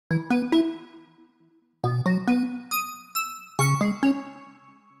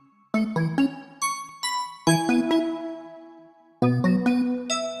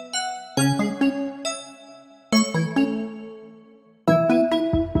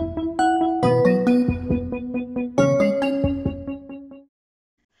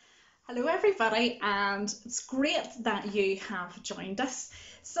everybody, and it's great that you have joined us.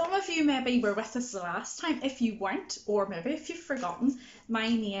 Some of you maybe were with us the last time. If you weren't, or maybe if you've forgotten, my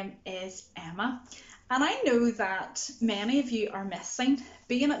name is Emma, and I know that many of you are missing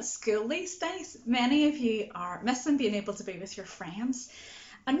being at school these days. Many of you are missing being able to be with your friends,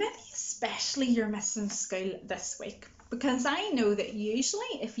 and maybe especially you're missing school this week. Because I know that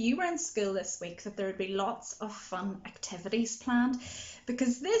usually if you were in school this week that there would be lots of fun activities planned,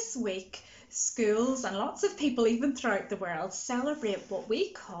 because this week schools and lots of people even throughout the world celebrate what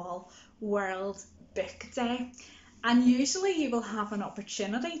we call World Book Day. And usually you will have an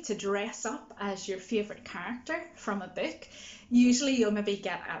opportunity to dress up as your favourite character from a book. Usually you'll maybe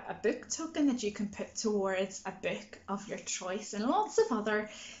get a book token that you can put towards a book of your choice, and lots of other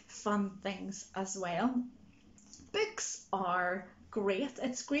fun things as well. Books are great.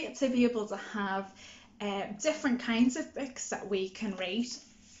 It's great to be able to have different kinds of books that we can read.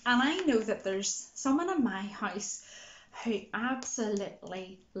 And I know that there's someone in my house who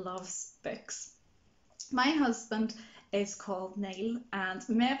absolutely loves books. My husband is called Neil, and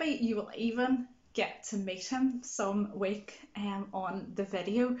maybe you will even get to meet him some week on the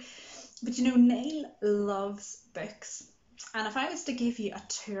video. But you know, Neil loves books. And if I was to give you a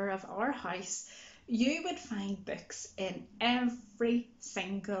tour of our house, you would find books in every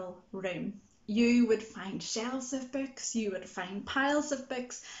single room. You would find shelves of books, you would find piles of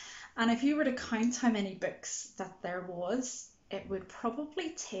books, and if you were to count how many books that there was, it would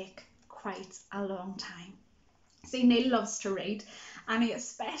probably take quite a long time. See, Neil loves to read, and he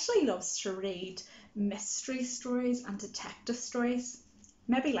especially loves to read mystery stories and detective stories,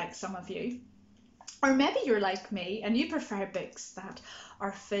 maybe like some of you. Or maybe you're like me and you prefer books that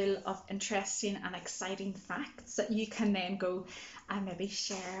are full of interesting and exciting facts that you can then go and maybe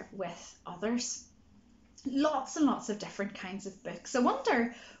share with others. Lots and lots of different kinds of books. I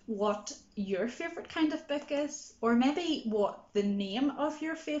wonder what your favourite kind of book is, or maybe what the name of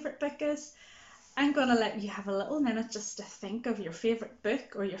your favourite book is. I'm going to let you have a little minute just to think of your favourite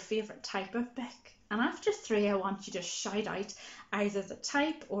book or your favourite type of book. And after 3, I want you to shout out either the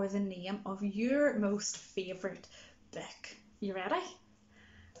type or the name of your most favourite book. You ready?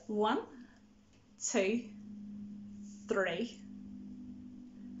 1, 2, 3.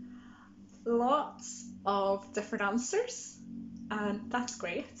 Lots of different answers, and that's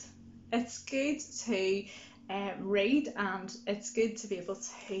great. It's good to read, and it's good to be able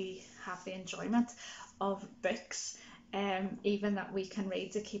to have the enjoyment of books, even that we can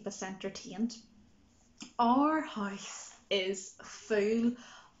read to keep us entertained. Our house is full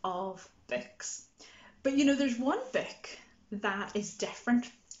of books, but you know, there's one book that is different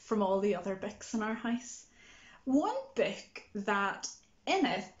from all the other books in our house. One book that in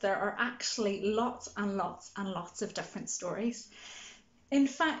it there are actually lots and lots and lots of different stories. In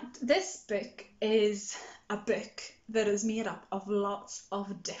fact, this book is a book that is made up of lots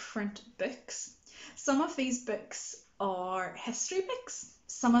of different books. Some of these books are history books,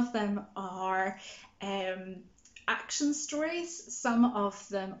 some of them are action stories, some of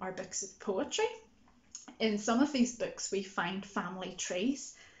them are books of poetry. In some of these books we find family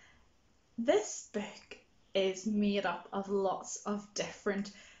trees. This book is made up of lots of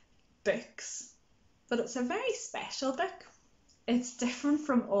different books, but it's a very special book. It's different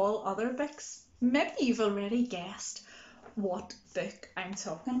from all other books. Maybe you've already guessed what book I'm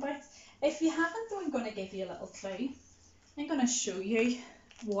talking about. If you haven't, I'm going to give you a little clue. I'm going to show you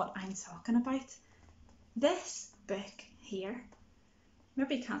what I'm talking about. This book here,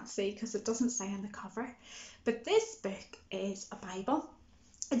 maybe you can't see because it doesn't say on the cover, but this book is a Bible.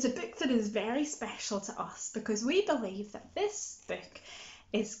 It's a book that is very special to us because we believe that this book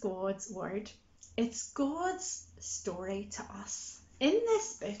is God's word. It's God's story to us. In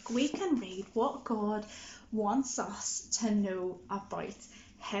this book we can read what God wants us to know about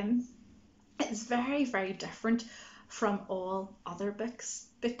him. It's very, very different from all other books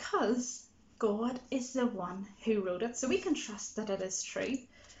because God is the one who wrote it, so we can trust that it is true.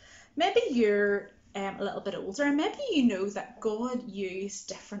 Maybe you're a little bit older, and maybe you know that God used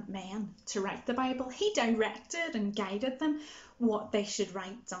different men to write the Bible. He directed and guided them what they should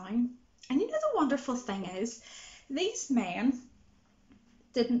write down. And you know, the wonderful thing is, these men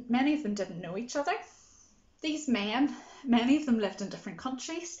many of them didn't know each other. These men, many of them lived in different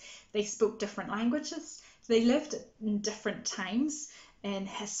countries, they spoke different languages, they lived in different times in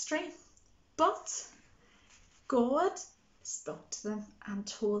history, but God spoke to them and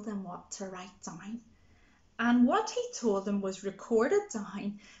told them what to write down. And what he told them was recorded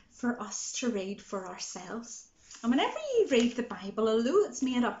down for us to read for ourselves. And whenever you read the Bible, although it's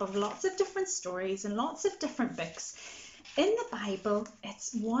made up of lots of different stories and lots of different books, in the Bible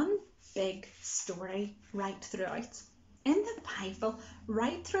it's one big story right throughout. In the Bible,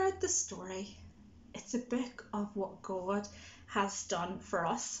 right throughout the story, it's a book of what God has done for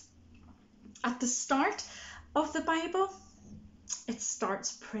us. At the start of the Bible, it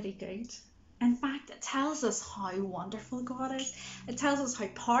starts pretty good. In fact, it tells us how wonderful God is. It tells us how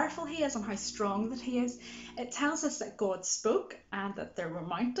powerful He is and how strong that He is. It tells us that God spoke and that there were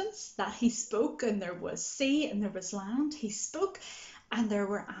mountains, that He spoke and there was sea and there was land. He spoke and there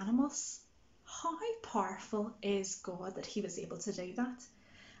were animals. How powerful is God that He was able to do that?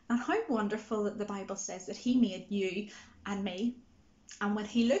 And how wonderful that the Bible says that He made you and me. And when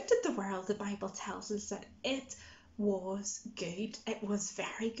He looked at the world, the Bible tells us that it was good. It was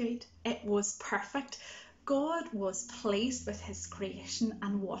very good. It was perfect. God was pleased with His creation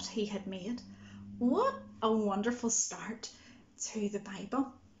and what He had made. What a wonderful start to the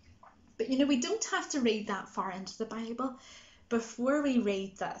Bible. But we don't have to read that far into the Bible before we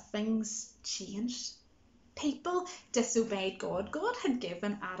read that things changed. People disobeyed God. God had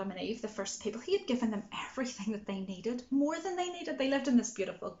given Adam and Eve, the first people, He had given them everything that they needed, more than they needed. They lived in this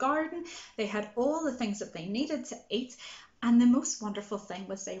beautiful garden. They had all the things that they needed to eat. And the most wonderful thing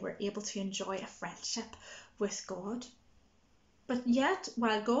was they were able to enjoy a friendship with God. But yet,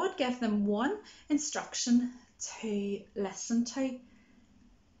 while God gave them one instruction to listen to,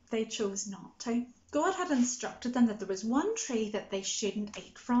 they chose not to. God had instructed them that there was one tree that they shouldn't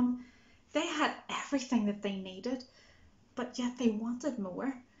eat from. They had everything that they needed, but yet they wanted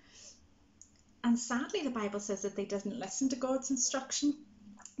more. And sadly, the Bible says that they didn't listen to God's instruction,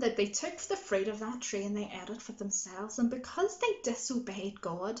 that they took the fruit of that tree and they ate it for themselves. And because they disobeyed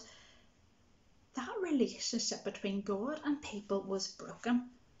God, that relationship between God and people was broken.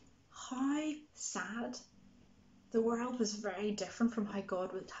 How sad. The world was very different from how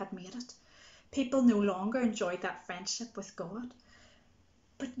God had made it. People no longer enjoyed that friendship with God.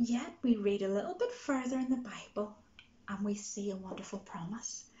 But yet we read a little bit further in the Bible and we see a wonderful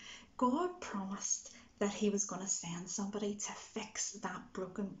promise. God promised that He was going to send somebody to fix that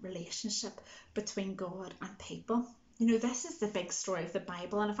broken relationship between God and people. This is the big story of the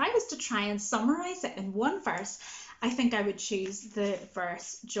Bible, and if I was to try and summarize it in one verse, I think I would choose the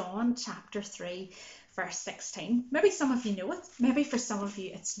verse John chapter 3 verse 16. Maybe some of you know it, maybe for some of you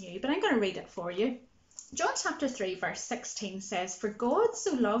it's new, but I'm going to read it for you. John chapter 3 verse 16 says, "For God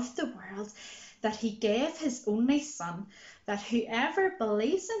so loved the world that He gave His only Son, that whoever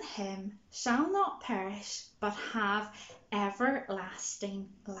believes in Him shall not perish, but have everlasting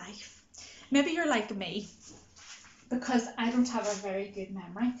life." Maybe you're like me, because I don't have a very good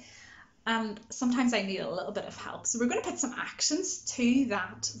memory, and sometimes I need a little bit of help. So we're going to put some actions to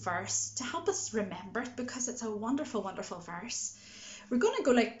that verse to help us remember it, because it's a wonderful, wonderful verse. We're going to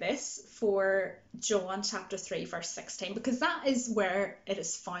go like this for John chapter 3 verse 16, because that is where it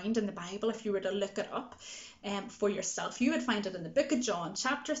is found in the Bible. If you were to look it up for yourself, you would find it in the book of John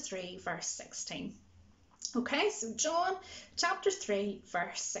chapter 3 verse 16. Okay, so John chapter 3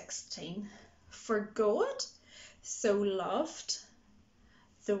 verse 16. "For God so loved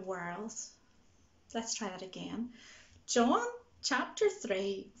the world." Let's try that again. John chapter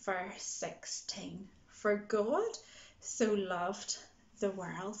 3 verse 16. "For God so loved the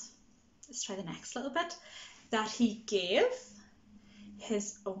world." Let's try the next little bit. "That He gave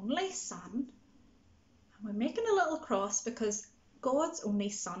His only Son." And we're making a little cross because God's only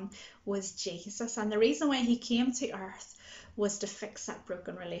Son was Jesus, and the reason why He came to earth was to fix that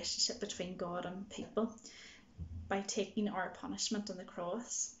broken relationship between God and people by taking our punishment on the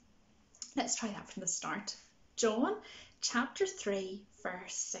cross. Let's try that from the start. John chapter 3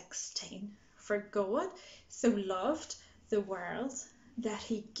 verse 16. "For God so loved the world that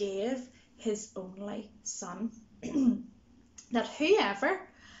He gave His only Son, that whoever,"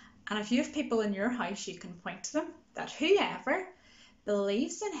 and if you have people in your house you can point to them, "that whoever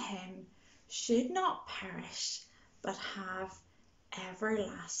believes in Him should not perish but have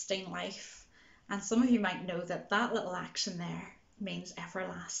everlasting life." And some of you might know that that little action there means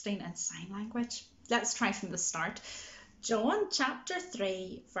everlasting in sign language. Let's try from the start. John chapter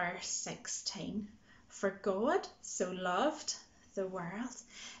 3 verse 16. "For God so loved the world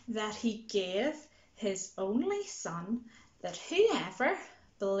that He gave His only Son, that whoever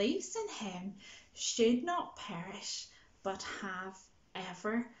believes in Him should not perish but have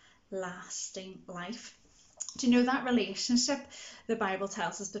everlasting life." Do you know that relationship, the Bible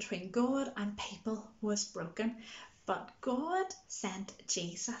tells us, between God and people was broken, but God sent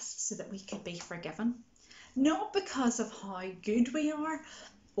Jesus so that we could be forgiven. Not because of how good we are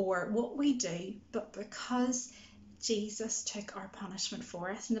or what we do, but because Jesus took our punishment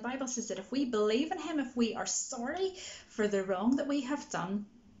for us. And the Bible says that if we believe in Him, if we are sorry for the wrong that we have done,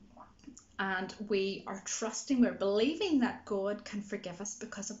 and we are trusting, we're believing that God can forgive us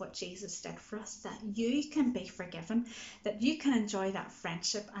because of what Jesus did for us, that you can be forgiven, that you can enjoy that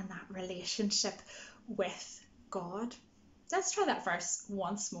friendship and that relationship with God. Let's try that verse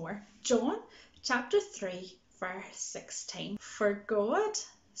once more. John chapter 3 verse 16. For God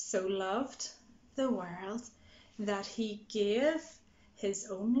so loved the world that he gave his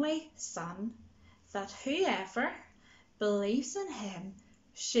only Son, that whoever believes in him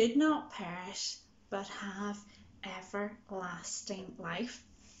should not perish but have everlasting life.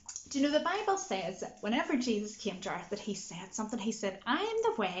 Do you know the Bible says that whenever Jesus came to earth that he said something? He said, I am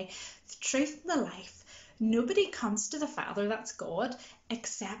the way, the truth, and the life. Nobody comes to the Father, that's God,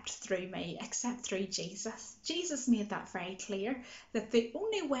 except through me, except through Jesus. Jesus made that very clear, that the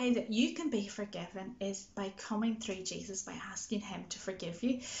only way that you can be forgiven is by coming through Jesus, by asking him to forgive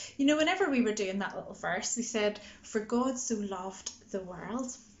you. You know, whenever we were doing that little verse, we said, for God so loved the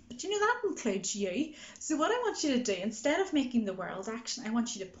world. But you know, that includes you. So what I want you to do, instead of making the world action, I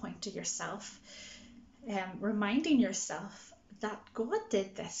want you to point to yourself, reminding yourself that God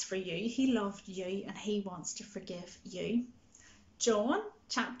did this for you. He loved you and he wants to forgive you. John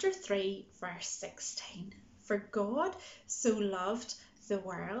chapter 3 verse 16. For God so loved the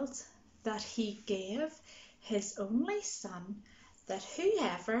world that he gave his only Son, that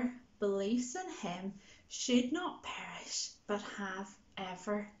whoever believes in him should not perish but have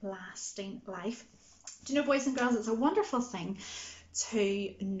everlasting life. Do you know, boys and girls, it's a wonderful thing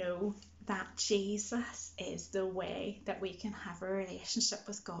to know that Jesus is the way that we can have a relationship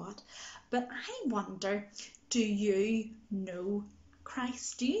with God. But I wonder, do you know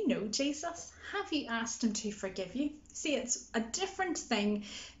Christ? Do you know Jesus? Have you asked him to forgive you? See, it's a different thing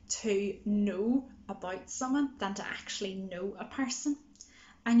to know about someone than to actually know a person.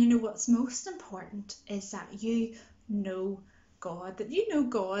 And you know what's most important is that you know God, that you know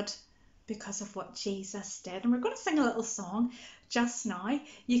God because of what Jesus did. And we're going to sing a little song just now.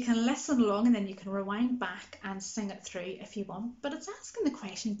 You can listen along and then you can rewind back and sing it through if you want. But it's asking the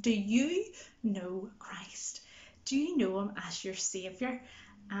question, do you know Christ? Do you know him as your Saviour?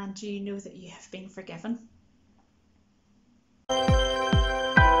 And do you know that you have been forgiven? Do you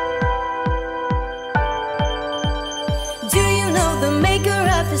know the maker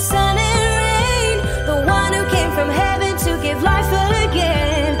of the sun and rain? The one who came from heaven to give life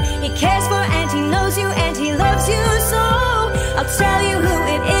again. He cares for and he knows you and he loves you so. I'll tell you who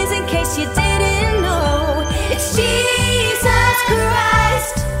it is in case you didn't know. It's Jesus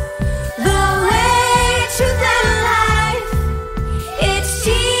Christ, the way, truth and life. It's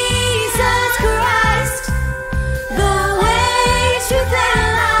Jesus Christ, the way, truth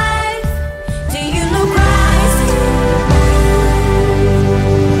and life. Do you know Christ?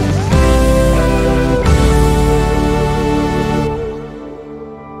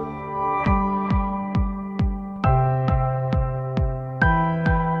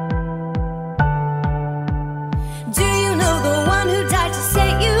 Do you know the one who died to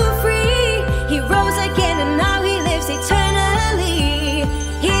set you free? He rose again and now he lives eternally.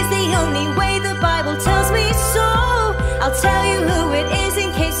 He's the only way, the Bible tells me so. I'll tell you who it is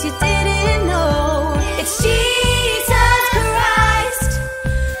in case you didn't know. It's Jesus Christ,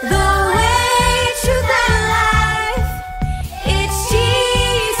 the way, truth and life. It's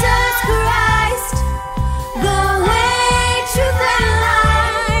Jesus Christ, the way, truth and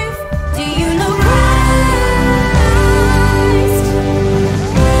life. Do you know Christ?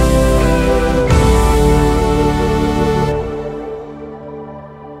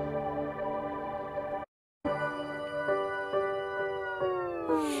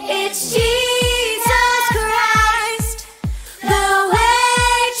 It's Jesus Christ, the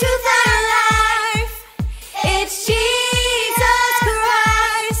way, truth and life. It's Jesus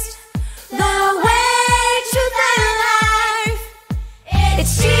Christ, the way, truth and life.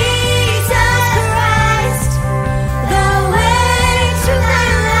 It's Jesus Christ, the way, truth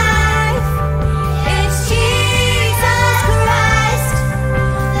and life. It's Jesus Christ,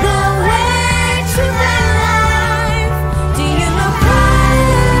 the way, truth and life. Do you know Christ?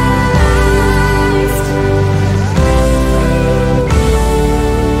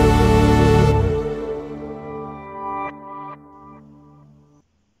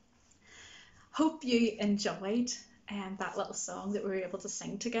 Hope you enjoyed that little song that we were able to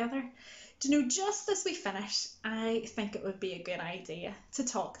sing together. Do you know, just as we finish, I think it would be a good idea to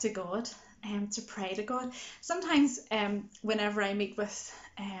talk to God, to pray to God. Sometimes whenever I meet with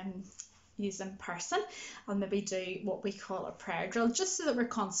you in person, I'll maybe do what we call a prayer drill, just so that we're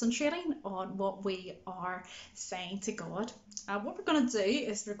concentrating on what we are saying to God. What we're going to do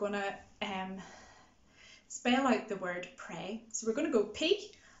is we're going to spell out the word pray. So we're going to go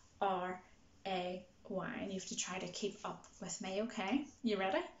P-R-A-Y. A, Y, and you have to try to keep up with me, okay? You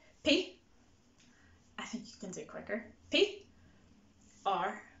ready? P. I think you can do it quicker. P,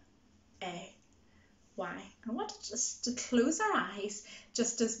 R, A, Y. And I want just to close our eyes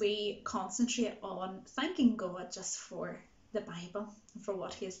just as we concentrate on thanking God just for the Bible and for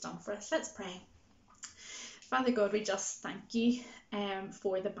what He has done for us. Let's pray. Father God, we just thank you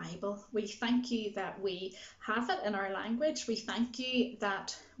for the Bible. We thank you that we have it in our language. We thank you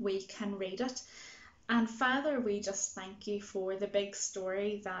that we can read it. And Father, we just thank you for the big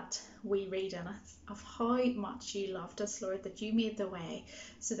story that we read in it, of how much you loved us, Lord, that you made the way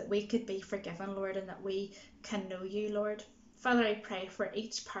so that we could be forgiven, Lord, and that we can know you, Lord. Father, I pray for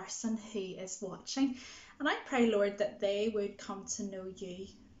each person who is watching, and I pray, Lord, that they would come to know you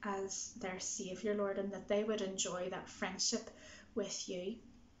as their Saviour, Lord, and that they would enjoy that friendship with you.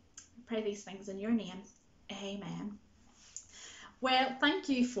 I pray these things in your name. Amen. Well, thank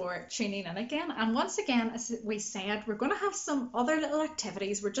you for tuning in again. And once again, as we said, we're going to have some other little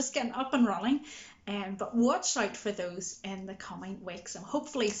activities. We're just getting up and running, but watch out for those in the coming weeks, and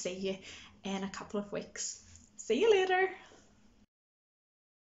hopefully see you in a couple of weeks. See you later.